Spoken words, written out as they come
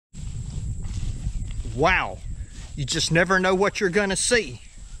wow, you just never know what you're gonna see.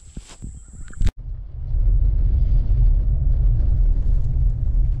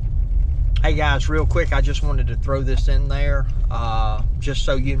 Hey guys, real quick, I just wanted to throw this in there, just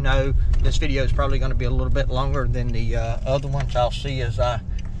so you know, this video is probably going to be a little bit longer than the other ones. I'll see as I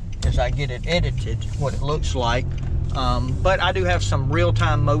get it edited what it looks like. But I do have some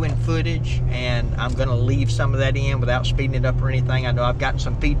real-time mowing footage, and I'm going to leave some of that in without speeding it up or anything. I know I've gotten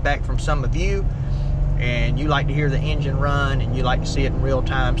some feedback from some of you, and you like to hear the engine run, and you like to see it in real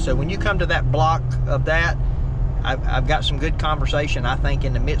time. So when you come to that block of that, I've got some good conversation, I think,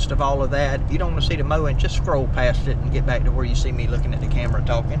 in the midst of all of that. If you don't want to see the mowing, just scroll past it and get back to where you see me looking at the camera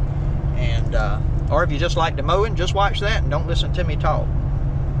talking. And or if you just like the mowing, just watch that and don't listen to me talk.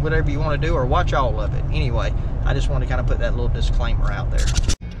 Whatever you want to do, or watch all of it. Anyway, I just want to kind of put that little disclaimer out there.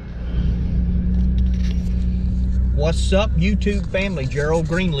 What's up, YouTube family? Gerald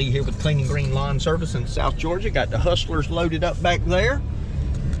Greenlee here with Clean and Green Lawn Service in South Georgia. Got the Hustlers loaded up back there.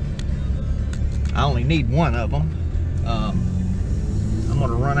 I only need one of them. I'm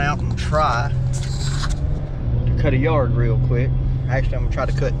gonna run out and try to cut a yard real quick. Actually, I'm gonna try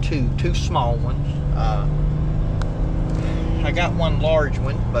to cut two small ones. I got one large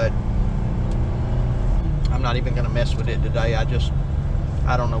one, but I'm not even gonna mess with it today. I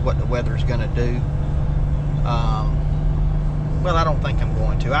don't know what the weather's gonna do. Well, I don't think I'm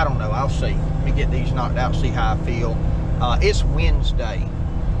going to. I don't know. I'll see. Let me get these knocked out, see how I feel. It's Wednesday,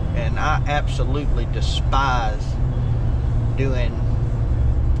 and I absolutely despise doing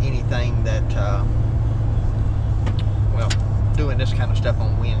anything that, well, doing this kind of stuff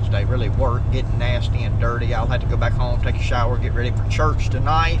on Wednesday. Really work, getting nasty and dirty. I'll have to go back home, take a shower, get ready for church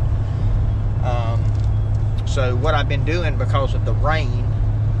tonight. So what I've been doing, because of the rain,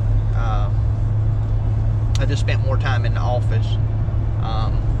 I just spent more time in the office,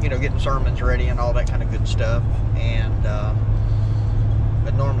 you know, getting sermons ready and all that kind of good stuff. And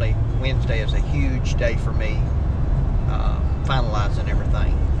but normally Wednesday is a huge day for me, finalizing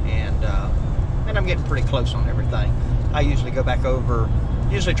everything, and I'm getting pretty close on everything. I usually go back over,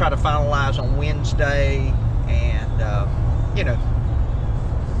 usually try to finalize on Wednesday, and you know,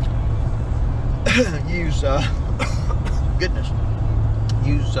 use goodness,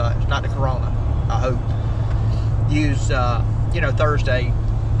 use it's not the corona, I hope. Use you know, Thursday,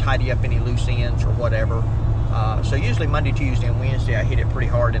 tidy up any loose ends or whatever. So usually Monday, Tuesday, and Wednesday I hit it pretty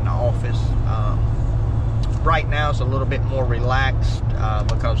hard in the office. Right now it's a little bit more relaxed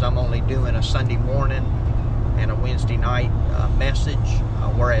because I'm only doing a Sunday morning and a Wednesday night message,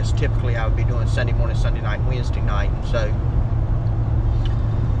 whereas typically I would be doing Sunday morning, Sunday night, Wednesday night. And so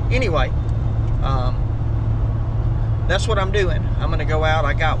anyway, that's what I'm doing. I'm going to go out.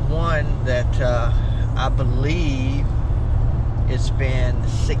 I got one that I believe it's been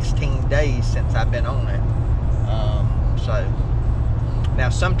 16 days since I've been on it. So now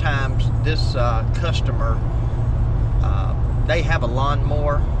sometimes this customer, they have a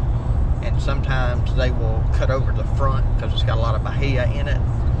lawnmower, and sometimes they will cut over the front because it's got a lot of bahia in it.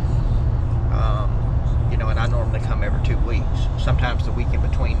 You know, and I normally come every 2 weeks. Sometimes the week in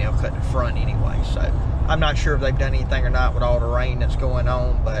between they'll cut the front anyway. So I'm not sure if they've done anything or not with all the rain that's going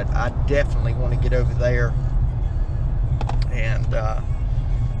on, but I definitely want to get over there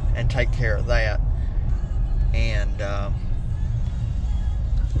and take care of that. And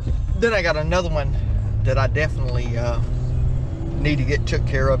then I got another one that I definitely need to get took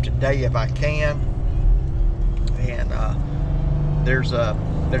care of today if I can. And there's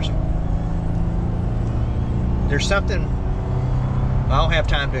something, I don't have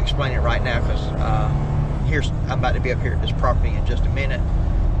time to explain it right now because I'm about to be up here at this property in just a minute.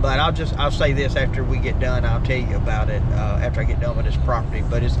 But I'll say this after we get done. I'll tell you about it after I get done with this property.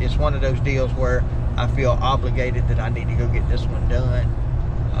 But it's one of those deals where I feel obligated that I need to go get this one done.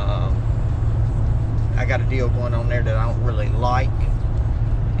 I got a deal going on there that I don't really like,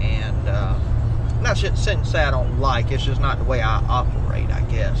 and not shouldn't say I don't like. It's just not the way I operate, I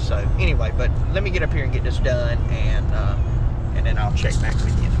guess. So anyway, but let me get up here and get this done, and then I'll check back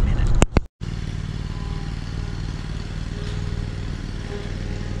with you in a minute.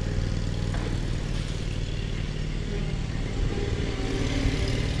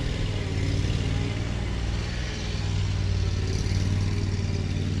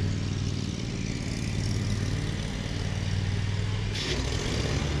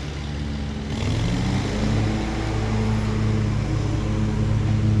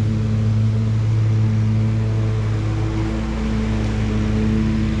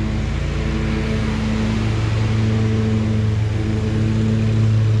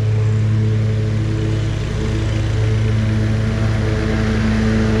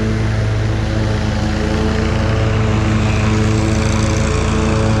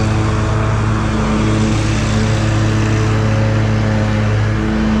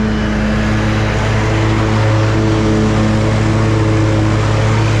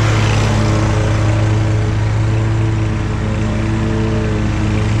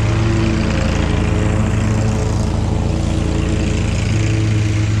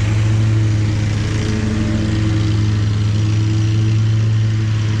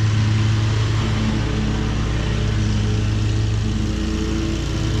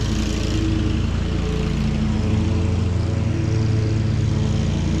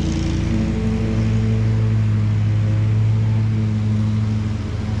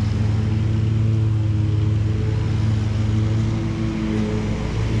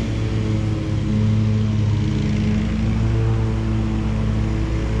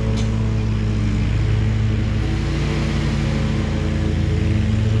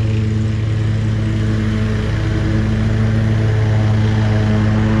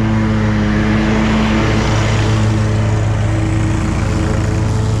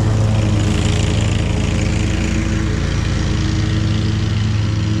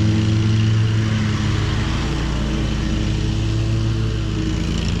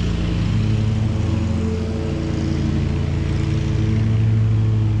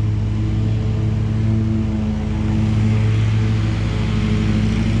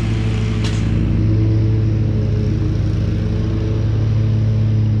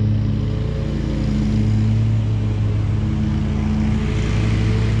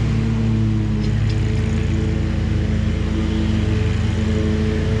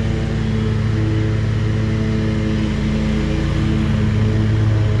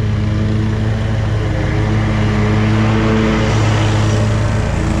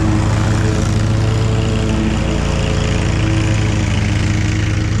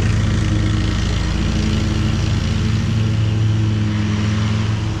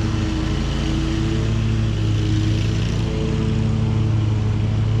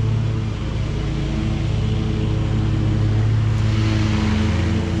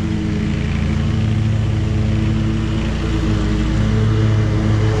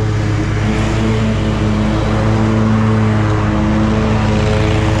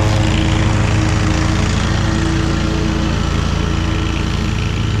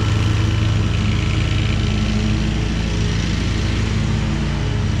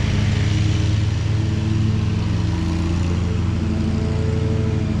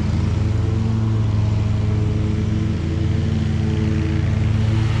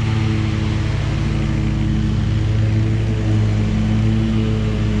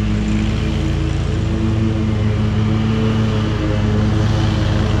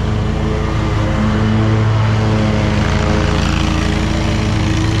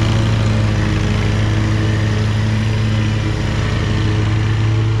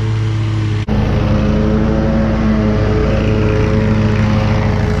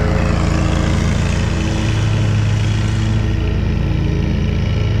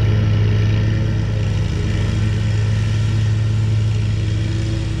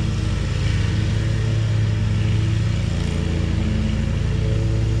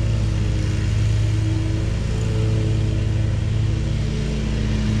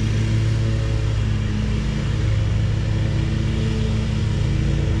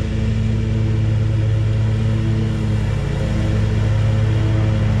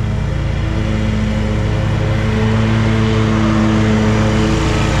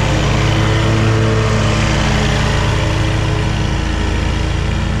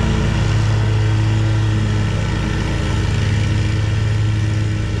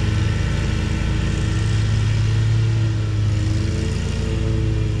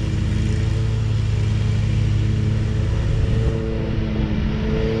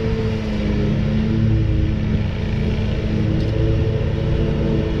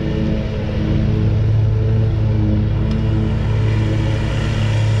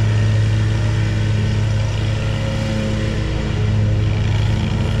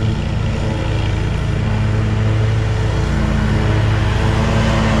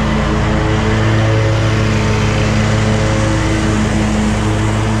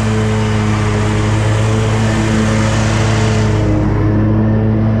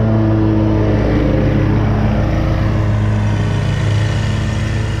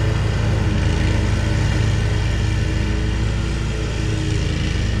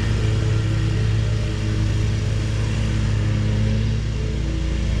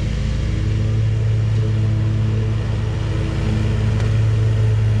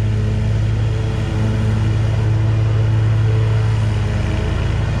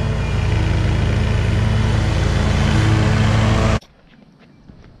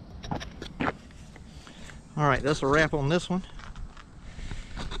 right, that's a wrap on this one.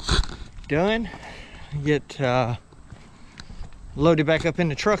 Done. Get loaded back up in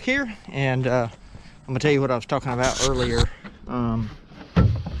the truck here, and I'm gonna tell you what I was talking about earlier,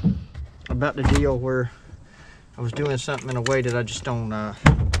 about the deal where I was doing something in a way that I just don't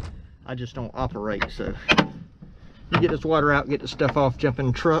operate. So you get this water out, get the stuff off, jump in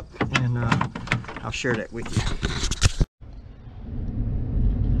the truck, and I'll share that with you.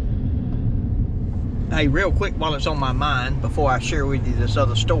 Hey, real quick while it's on my mind, before I share with you this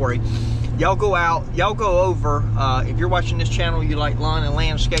other story, y'all go out, y'all go over, if you're watching this channel, you like lawn and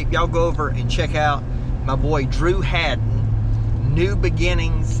landscape, y'all go over and check out my boy Drew Haddon, New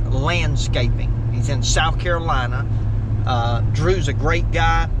Beginnings Landscaping. He's in South Carolina. Drew's a great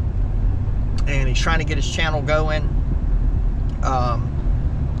guy, and he's trying to get his channel going,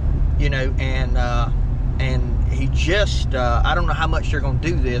 you know, and he just, I don't know how much they're going to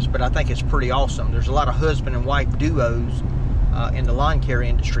do this, but I think it's pretty awesome. There's a lot of husband and wife duos in the lawn care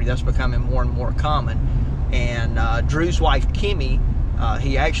industry. That's becoming more and more common. And Drew's wife, Kimmy,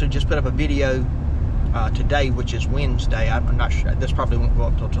 he actually just put up a video today, which is Wednesday. I'm not sure, this probably won't go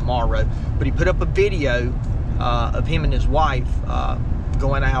up till tomorrow, but he put up a video of him and his wife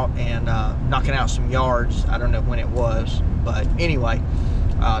going out and knocking out some yards. I don't know when it was, but anyway,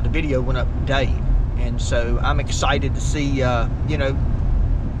 the video went up today. And so I'm excited to see, you know,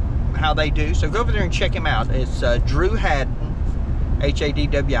 how they do. So go over there and check him out. It's Drew Haddon,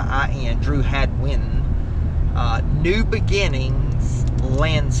 H-A-D-W-I-N, Drew Hadwin, New Beginnings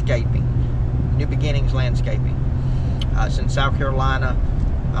Landscaping. New Beginnings Landscaping. It's in South Carolina.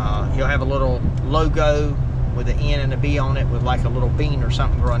 He'll have a little logo with an N and a B on it with like a little bean or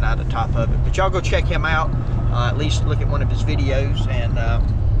something growing out of the top of it. But y'all go check him out. At least look at one of his videos and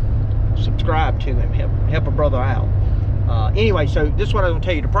subscribe to him, help a brother out. Anyway, so this is what I was going to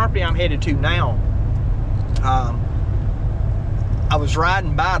tell you. The property I'm headed to now, I was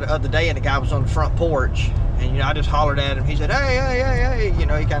riding by the other day and the guy was on the front porch, and you know, I just hollered at him. He said, hey, hey, hey, hey, you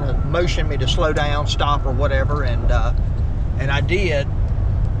know, he kind of motioned me to slow down, stop, or whatever, and I did.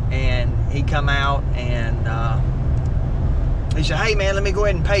 And he come out and he said, hey man, let me go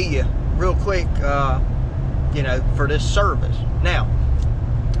ahead and pay you real quick, you know, for this service. Now,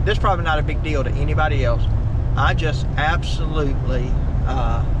 this is probably not a big deal to anybody else. I just absolutely,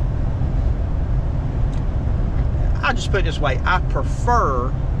 I'll just put it this way, I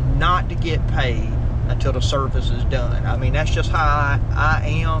prefer not to get paid until the service is done. I mean, that's just how I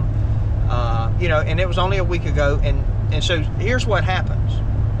am, you know, and it was only a week ago, and so here's what happens.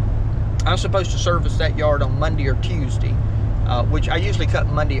 I'm supposed to service that yard on Monday or Tuesday, which I usually cut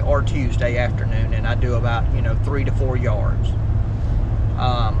Monday or Tuesday afternoon, and I do about, you know, 3 to 4 yards.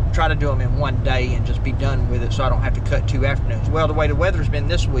 Try to do them in one day and just be done with it so I don't have to cut 2 afternoons. Well, the way the weather's been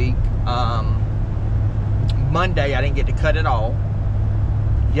this week, Monday I didn't get to cut it all.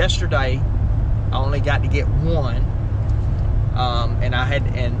 Yesterday I only got to get 1, and I had,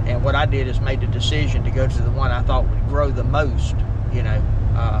 and what I did is made the decision to go to the one I thought would grow the most, you know,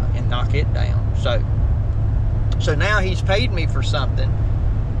 and knock it down. So now he's paid me for something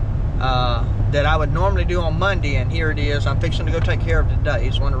that I would normally do on Monday, and here it is. I'm fixing to go take care of it today.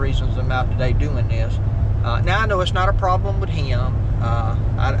 It's one of the reasons I'm out today doing this. Now I know it's not a problem with him.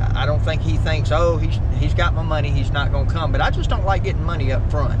 I don't think he thinks, oh, he's got my money, he's not going to come. But I just don't like getting money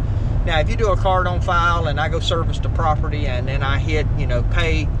up front. Now, if you do a card on file and I go service the property and then I hit, you know,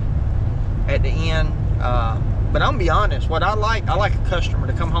 pay at the end. But I'm gonna be honest, what I like a customer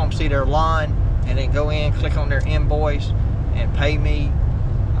to come home, see their lawn, and then go in, click on their invoice, and pay me,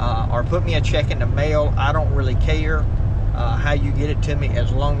 or put me a check in the mail. I don't really care how you get it to me,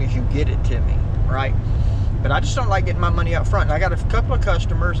 as long as you get it to me, right? But I just don't like getting my money up front. And I got a couple of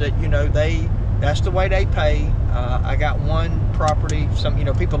customers that, you know, that's the way they pay. I got one property, some, you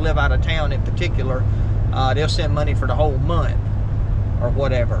know, people live out of town in particular, they'll send money for the whole month or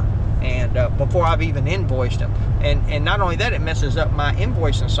whatever, and before I've even invoiced them. And not only that, it messes up my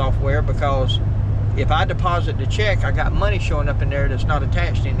invoicing software, because if I deposit the check, I got money showing up in there that's not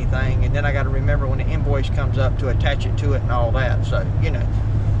attached to anything, and then I got to remember when the invoice comes up to attach it to it and all that. So, you know,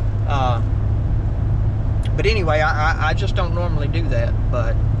 but anyway, I just don't normally do that.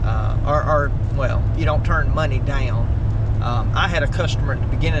 But well, you don't turn money down. I had a customer at the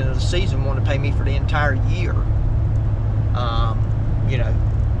beginning of the season want to pay me for the entire year, you know,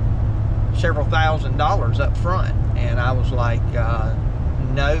 several $1,000s up front, and I was like,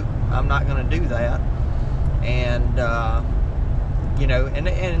 no, I'm not going to do that. And you know,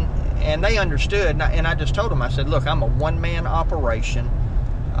 and they understood, and I just told them, I said, look, I'm a one-man operation.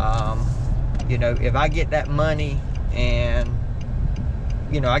 You know, if I get that money and,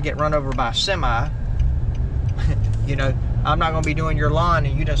 you know, I get run over by a semi, You know, I'm not going to be doing your lawn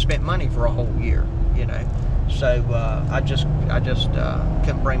and you done spent money for a whole year, you know. So I just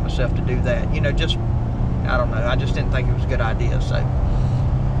couldn't bring myself to do that. You know, just, I don't know. I just didn't think it was a good idea. So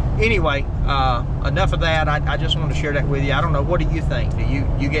anyway, enough of that. I just wanted to share that with you. I don't know. What do you think? Do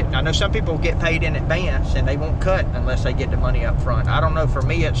you get, I know some people get paid in advance and they won't cut unless they get the money up front. I don't know. For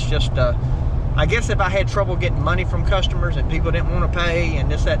me, it's just, I guess if I had trouble getting money from customers and people didn't want to pay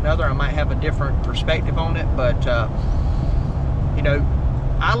and this, that, and other, I might have a different perspective on it. But, you know,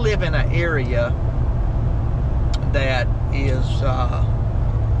 I live in an area that is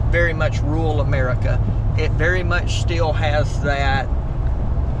very much rural America. It very much still has that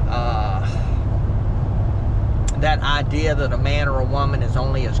that idea that a man or a woman is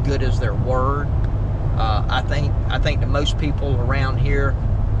only as good as their word. I think that most people around here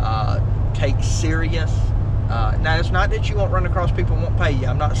take serious. Now, it's not that you won't run across people who won't pay you.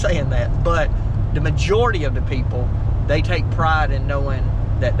 I'm not saying that, but the majority of the people, they take pride in knowing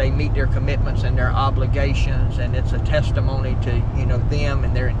that they meet their commitments and their obligations, and it's a testimony to, you know, them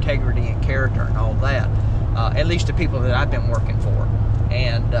and their integrity and character and all that. At least the people that I've been working for.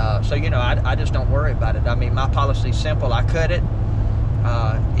 And so, you know, I just don't worry about it. I mean, my policy's simple. I cut it.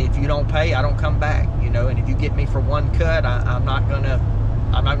 If you don't pay, I don't come back, you know. And if you get me for one cut, I'm not gonna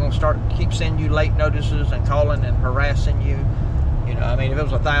keep sending you late notices and calling and harassing you. You know, I mean, if it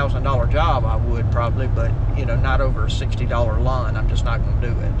was $1,000 job, I would probably, but, you know, not over a $60 lawn. I'm just not going to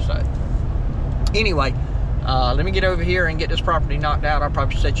do it. So anyway, let me get over here and get this property knocked out. I'll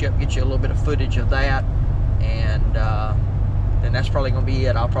probably set you up, get you a little bit of footage of that, and then that's probably going to be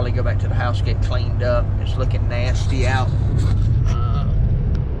it. I'll probably go back to the house, get cleaned up. It's looking nasty out.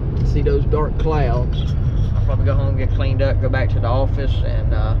 See those dark clouds. I'll probably go home, get cleaned up, go back to the office, and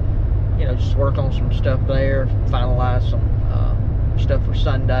you know, just work on some stuff there, finalize some stuff for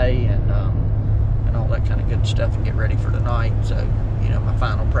Sunday, and all that kind of good stuff, and get ready for tonight. So, you know, my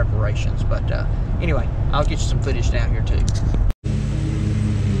final preparations. But anyway, I'll get you some footage down here too.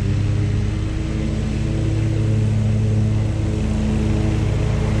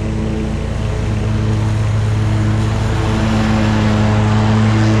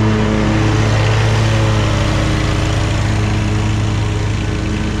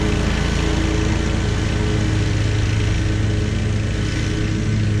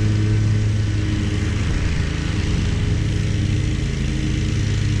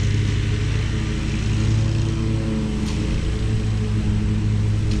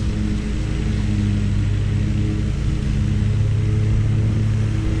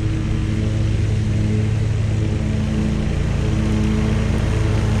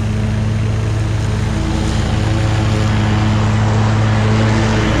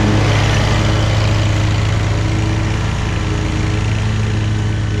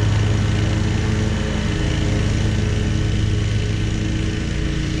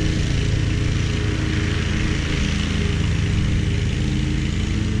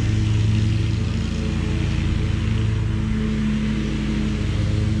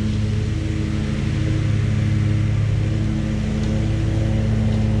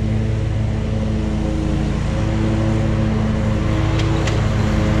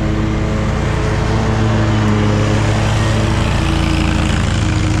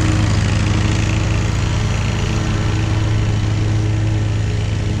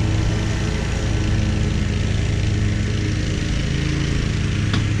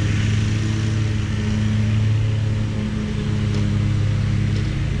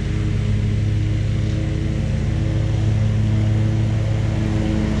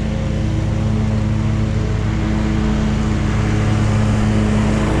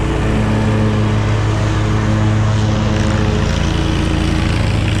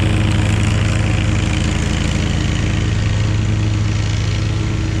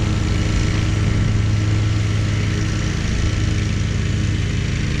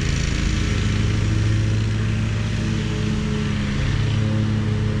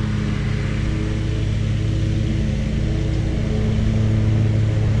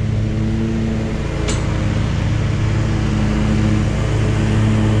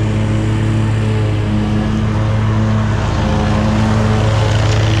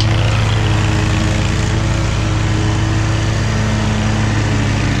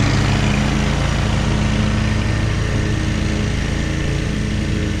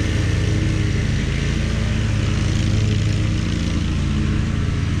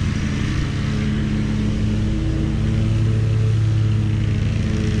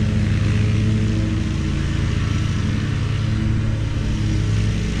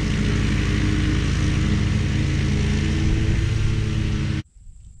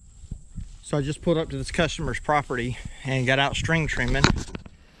 So I just pulled up to this customer's property and got out string trimming,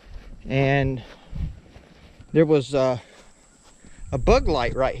 and there was a bug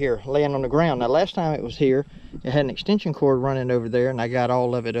light right here laying on the ground. Now last time it was here, it had an extension cord running over there, and I got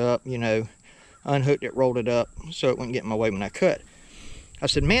all of it up, you know, unhooked it, rolled it up so it wouldn't get in my way when I cut. I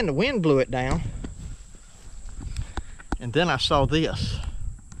said, man, the wind blew it down. And then I saw this.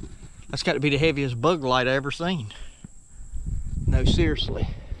 That's got to be the heaviest bug light I ever seen. No, seriously.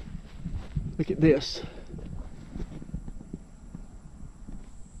 Look at this.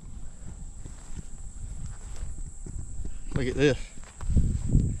 Look at this.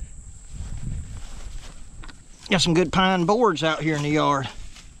 Got some good pine boards out here in the yard.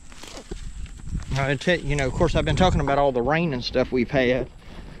 Now, I tell you, of course, I've been talking about all the rain and stuff we've had.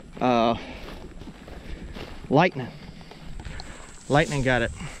 Lightning got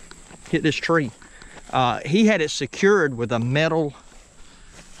it. Hit this tree. He had it secured with a metal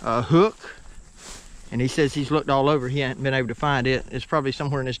hook, and he says he's looked all over. He hasn't been able to find it. It's probably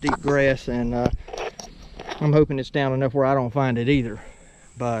somewhere in this deep grass, and I'm hoping it's down enough where I don't find it either.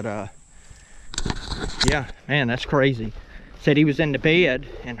 But yeah, man, that's crazy. Said he was in the bed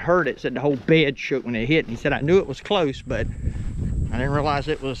and heard it. Said the whole bed shook when it hit. And he said, I knew it was close, but I didn't realize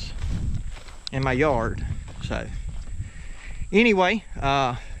it was in my yard. So anyway,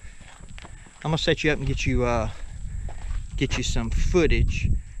 I'm gonna set you up and get you some footage.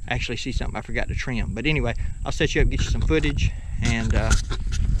 Actually, see something I forgot to trim. But anyway, I'll set you up and get you some footage, and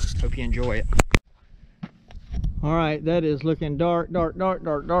hope you enjoy it. All right, that is looking dark,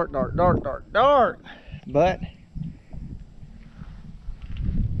 but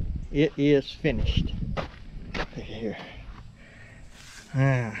it is finished. Look at here.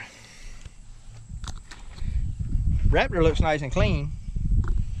 Raptor looks nice and clean.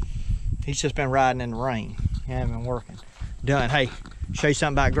 He's just been riding in the rain. He hasn't been working. Done. Hey, show you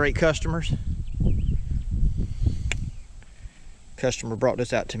something about great customers. Customer brought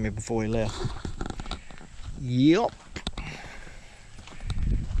this out to me before he left. Yep.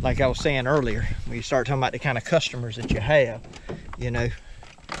 Like I was saying earlier, when you start talking about the kind of customers that you have,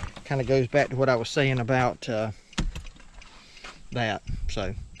 kind of goes back to what I was saying about that.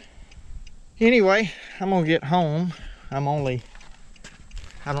 So anyway, I'm gonna get home. I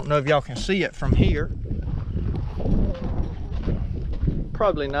don't know if y'all can see it from here.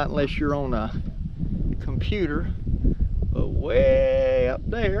 Probably not unless you're on a computer, but way up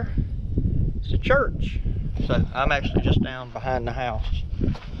there is a church. So I'm actually just down behind the house.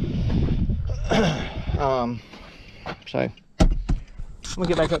 So I'm gonna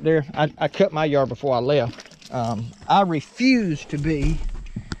get back up there. I cut my yard before I left. I refuse to be,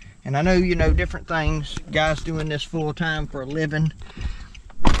 and I know different things, guys doing this full time for a living.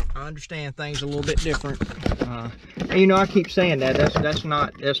 I understand things a little bit different. And, I keep saying that. That's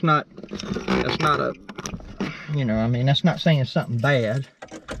not a, that's not saying something bad.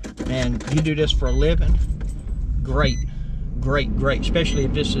 And you do this for a living, great. Especially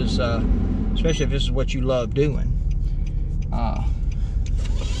if this is what you love doing.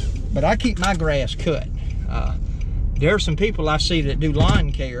 But I keep my grass cut. There are some people I see that do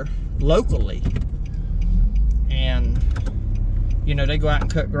lawn care locally, and they go out and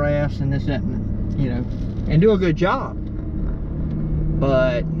cut grass and this, that, and do a good job.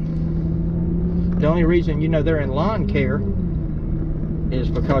 But the only reason they're in lawn care is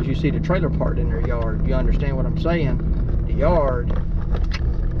because you see the trailer parked in their yard. You understand what I'm saying? The yard,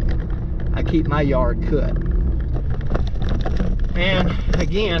 I keep my yard cut. And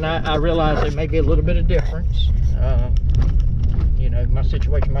again, I realize there may be a little bit of difference. My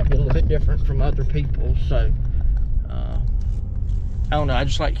situation might be a little bit different from other people, so I don't know. I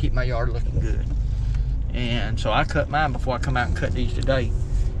just like to keep my yard looking good, and so I cut mine before I come out and cut these today.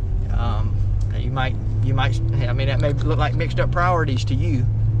 You might, I mean, that may look like mixed up priorities to you,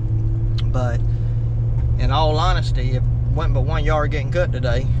 but in all honesty, if it wasn't but one yard getting cut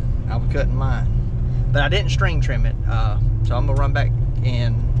today, I was cutting mine. But I didn't string trim it, so I'm gonna run back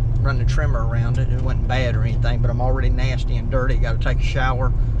and run the trimmer around it. It wasn't bad or anything, but I'm already nasty and dirty. Got to take a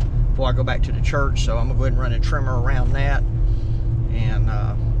shower before I go back to the church, so I'm gonna go ahead and run a trimmer around that and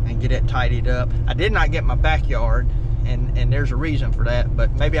get it tidied up. I did not get my backyard, and there's a reason for that,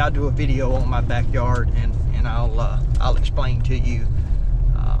 but maybe I'll do a video on my backyard and I'll explain to you.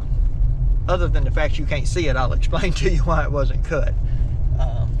 Other than the fact you can't see it, I'll explain to you why it wasn't cut.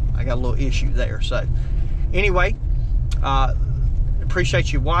 I got a little issue there. So anyway,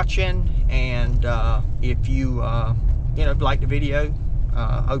 appreciate you watching, and if you like the video,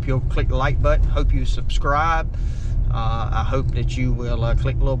 hope you'll click the like button. Hope you subscribe. I hope that you will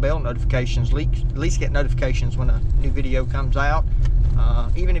click the little bell notifications, at least get notifications when a new video comes out.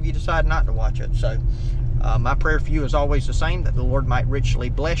 even if you decide not to watch it. So my prayer for you is always the same, that the Lord might richly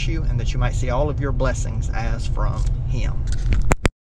bless you and that you might see all of your blessings as from Him.